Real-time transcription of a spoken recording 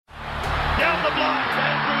flies,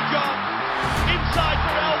 Andrew John. Inside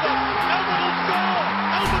for Albert. Albert will score.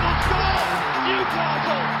 Albert will score.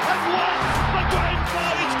 Newcastle have won the grand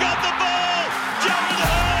final. He's got the ball. Jared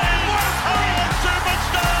Hayes. Oh,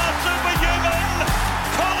 superstar, superhuman.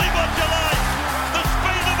 Collie Modulite. The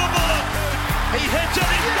speed of a bullet. He hits it.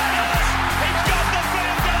 He's got it. He's got the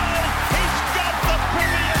field goal. He's got the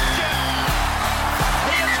premiership.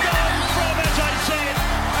 He has gone from, as I said,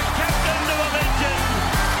 a captain to a legend,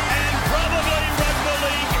 and probably rugby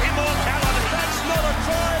league immortality. That's not a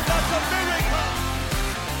try, that's a miracle.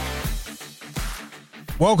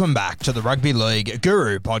 Welcome back to the Rugby League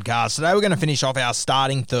Guru podcast. Today we're going to finish off our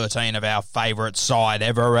starting 13 of our favourite side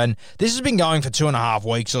ever, and this has been going for 2.5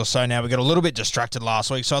 weeks or so now. We got a little bit distracted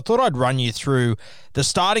last week, so I thought I'd run you through the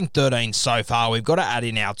starting 13 so far. We've got to add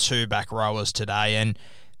in our 2 back rowers today, and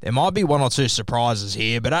there might be 1 or 2 surprises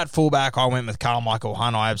here, but at fullback, I went with Carmichael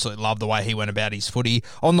Hunt. I absolutely love the way he went about his footy.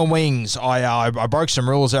 On the wings, I broke some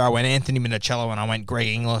rules there. I went Anthony Minicello and I went Greg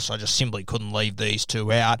Inglis. I just simply couldn't leave these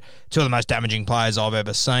 2 out. 2 of the most damaging players I've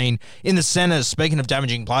ever seen. In the centres, speaking of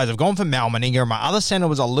damaging players, I've gone for Mal Meninga, and my other centre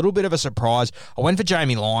was a little bit of a surprise. I went for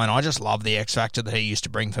Jamie Lyon. I just love the X factor that he used to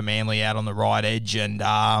bring for Manly out on the right edge, and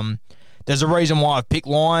there's a reason why I've picked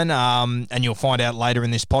Lyon, and you'll find out later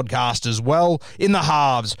in this podcast as well. In the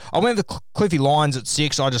halves, I went for Cliffy Lyons at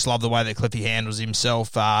 6. I just love the way that Cliffy handles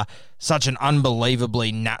himself. Such an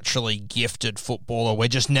unbelievably naturally gifted footballer. We're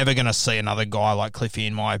just never going to see another guy like Cliffy,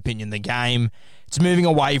 in my opinion. The game, it's moving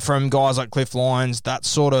away from guys like Cliff Lyons, that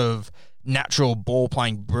sort of natural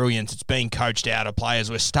ball-playing brilliance. It's being coached out of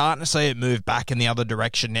players. We're starting to see it move back in the other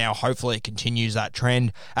direction now. Hopefully it continues that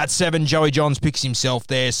trend. At 7, Joey Johns picks himself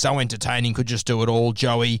there. So entertaining. Could just do it all,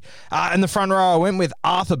 Joey. In the front row, I went with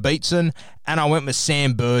Arthur Beetson and I went with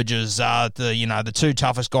Sam Burgess, the 2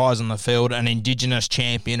 toughest guys on the field, an Indigenous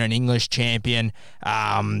champion, an English champion,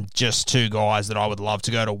 just 2 guys that I would love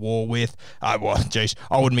to go to war with. I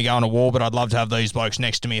wouldn't be going to war, but I'd love to have these blokes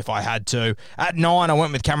next to me if I had to. At 9, I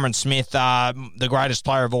went with Cameron Smith, the greatest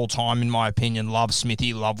player of all time, in my opinion. Love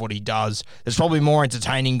Smithy, love what he does. There's probably more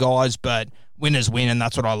entertaining guys, but winners win, and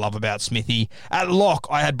that's what I love about Smithy. At lock,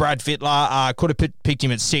 I had Brad Fittler. Could have picked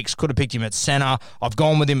him at 6, could have picked him at centre. I've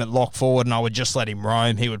gone with him at lock forward, and I would just let him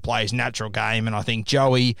roam. He would play his natural game, and I think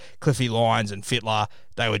Joey, Cliffy Lyons, and Fittler,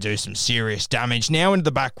 they would do some serious damage. Now into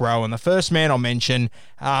the back row, and the first man I'll mention,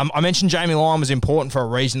 I mentioned Jamie Lyon was important for a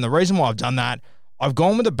reason. The reason why I've done that, I've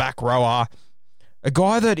gone with a back rower, a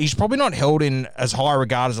guy that he's probably not held in as high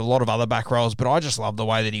regard as a lot of other back rows, but I just love the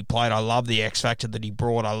way that he played. I love the X factor that he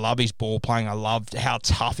brought. I love his ball playing. I loved how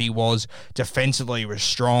tough he was. Defensively, he was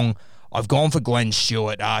strong. I've gone for Glenn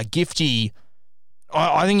Stewart. Gifty,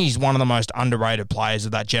 I think he's one of the most underrated players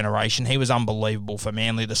of that generation. He was unbelievable for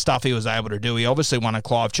Manly. The stuff he was able to do. He obviously won a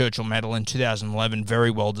Clive Churchill medal in 2011,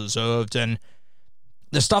 very well deserved, and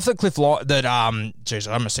the stuff that Cliff Lyons,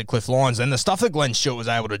 then the stuff that Glenn Stewart was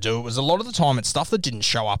able to do, it was a lot of the time, it's stuff that didn't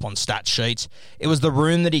show up on stat sheets. It was the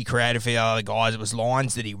room that he created for the other guys. It was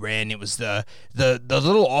lines that he ran. It was the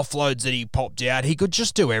little offloads that he popped out. He could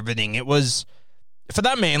just do everything. It was, for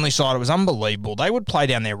that Manly side, it was unbelievable. They would play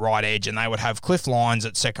down their right edge and they would have Cliff Lyons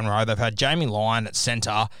at second row. They've had Jamie Lyon at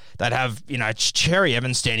centre. They'd have, Cherry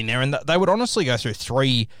Evans standing there, and they would honestly go through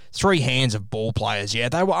three hands of ball players. Yeah,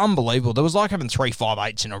 they were unbelievable. There was like having 3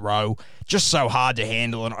 5/8s in a row. Just so hard to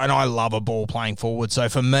handle, and I love a ball playing forward. So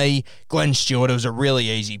for me, Glenn Stewart, it was a really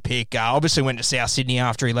easy pick. Obviously went to South Sydney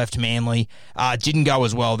after he left Manly. Didn't go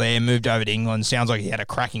as well there. Moved over to England. Sounds like he had a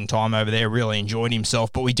cracking time over there. Really enjoyed himself.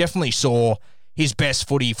 But we definitely saw his best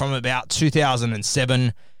footy from about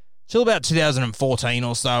 2007 till about 2014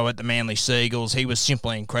 or so at the Manly Seagulls. He was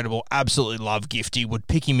simply incredible. Absolutely love Gifty. Would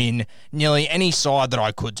pick him in nearly any side that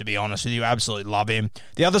I could, to be honest with you. Absolutely love him.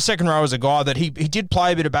 The other second row is a guy that he did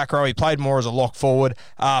play a bit of back row. He played more as a lock forward.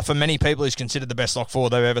 For many people, he's considered the best lock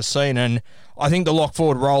forward they've ever seen, and I think the lock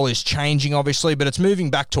forward role is changing, obviously, but it's moving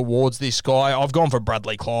back towards this guy. I've gone for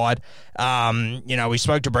Bradley Clyde. We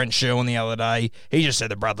spoke to Brent Sherwin the other day. He just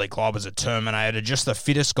said that Bradley Clyde was a Terminator, just the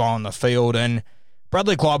fittest guy on the field, and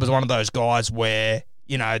Bradley Clyde was one of those guys where,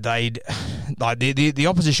 the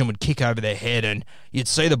opposition would kick over their head and you'd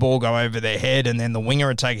see the ball go over their head and then the winger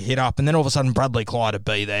would take a hit up and then all of a sudden Bradley Clyde would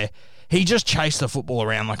be there. He just chased the football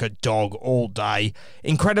around like a dog all day.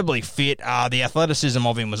 Incredibly fit. The athleticism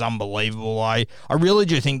of him was unbelievable. I really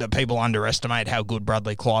do think that people underestimate how good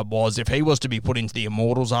Bradley Clyde was. If he was to be put into the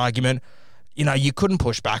Immortals argument, you couldn't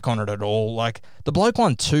push back on it at all. Like, the bloke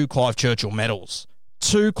won 2 Clive Churchill medals.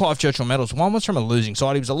 2 Clive Churchill medals. One was from a losing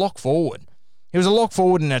side. He was a lock forward. He was a lock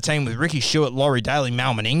forward in a team with Ricky Stewart, Laurie Daly,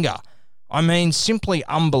 Mal Meninga. I mean, simply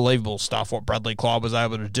unbelievable stuff what Bradley Clyde was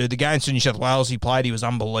able to do. The games for New South Wales he played, he was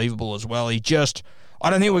unbelievable as well. I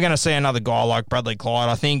don't think we're going to see another guy like Bradley Clyde.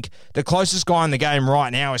 I think the closest guy in the game right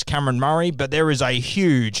now is Cameron Murray, but there is a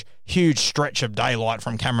huge stretch of daylight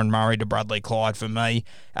from Cameron Murray to Bradley Clyde for me.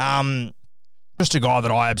 Just a guy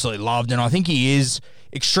that I absolutely loved, and I think he is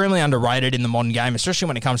extremely underrated in the modern game, especially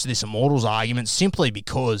when it comes to this Immortals argument, simply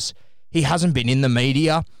because he hasn't been in the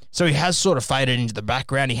media, so he has sort of faded into the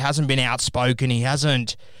background. He hasn't been outspoken. He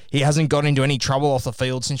hasn't got into any trouble off the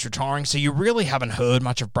field since retiring, so you really haven't heard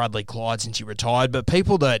much of Bradley Clyde since he retired. But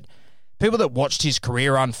people that watched his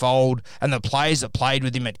career unfold and the players that played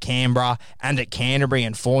with him at Canberra and at Canterbury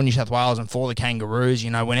and for New South Wales and for the Kangaroos,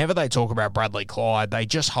 whenever they talk about Bradley Clyde, they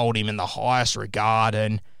just hold him in the highest regard.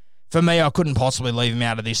 And for me, I couldn't possibly leave him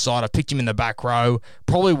out of this side. I picked him in the back row.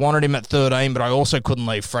 Probably wanted him at 13, but I also couldn't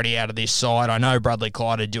leave Freddie out of this side. I know Bradley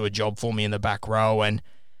Clyde would do a job for me in the back row. And,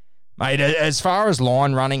 mate, as far as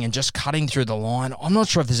line running and just cutting through the line, I'm not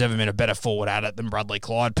sure if there's ever been a better forward at it than Bradley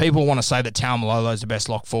Clyde. People want to say that Taumalolo's the best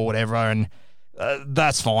lock forward ever, and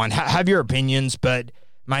that's fine. Have your opinions, but,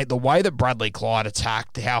 mate, the way that Bradley Clyde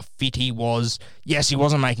attacked, how fit he was, yes, he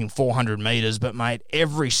wasn't making 400 metres, but, mate,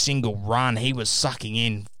 every single run he was sucking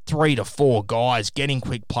in 3 to 4 guys, getting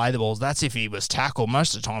quick play the balls. That's if he was tackled.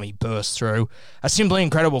 Most of the time he burst through. A simply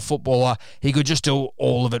incredible footballer. He could just do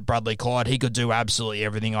all of it, Bradley Clyde. He could do absolutely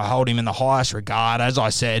everything. I hold him in the highest regard. As I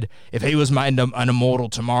said, if he was made an immortal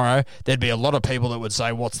tomorrow, there'd be a lot of people that would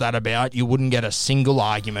say, what's that about? You wouldn't get a single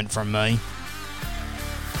argument from me.